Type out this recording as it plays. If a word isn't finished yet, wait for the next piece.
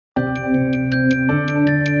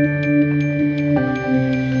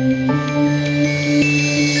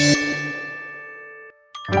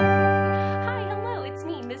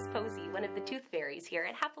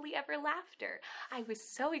laughter. I was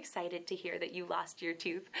so excited to hear that you lost your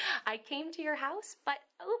tooth. I came to your house, but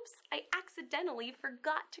oops, I accidentally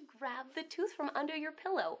forgot to grab the tooth from under your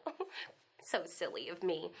pillow. So silly of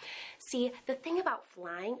me. See, the thing about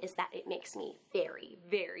flying is that it makes me very,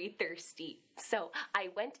 very thirsty. So I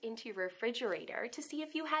went into your refrigerator to see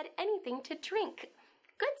if you had anything to drink.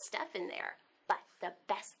 Good stuff in there. But the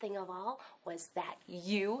best thing of all was that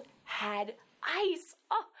you had ice.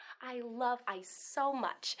 Oh, I love ice so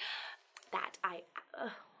much that I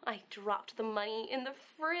dropped the money in the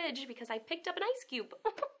fridge because I picked up an ice cube.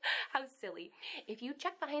 How silly. If you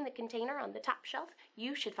check behind the container on the top shelf,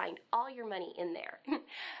 you should find all your money in there.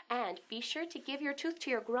 And be sure to give your tooth to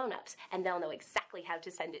your grown-ups, and they'll know exactly how to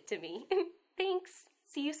send it to me. Thanks.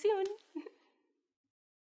 See you soon.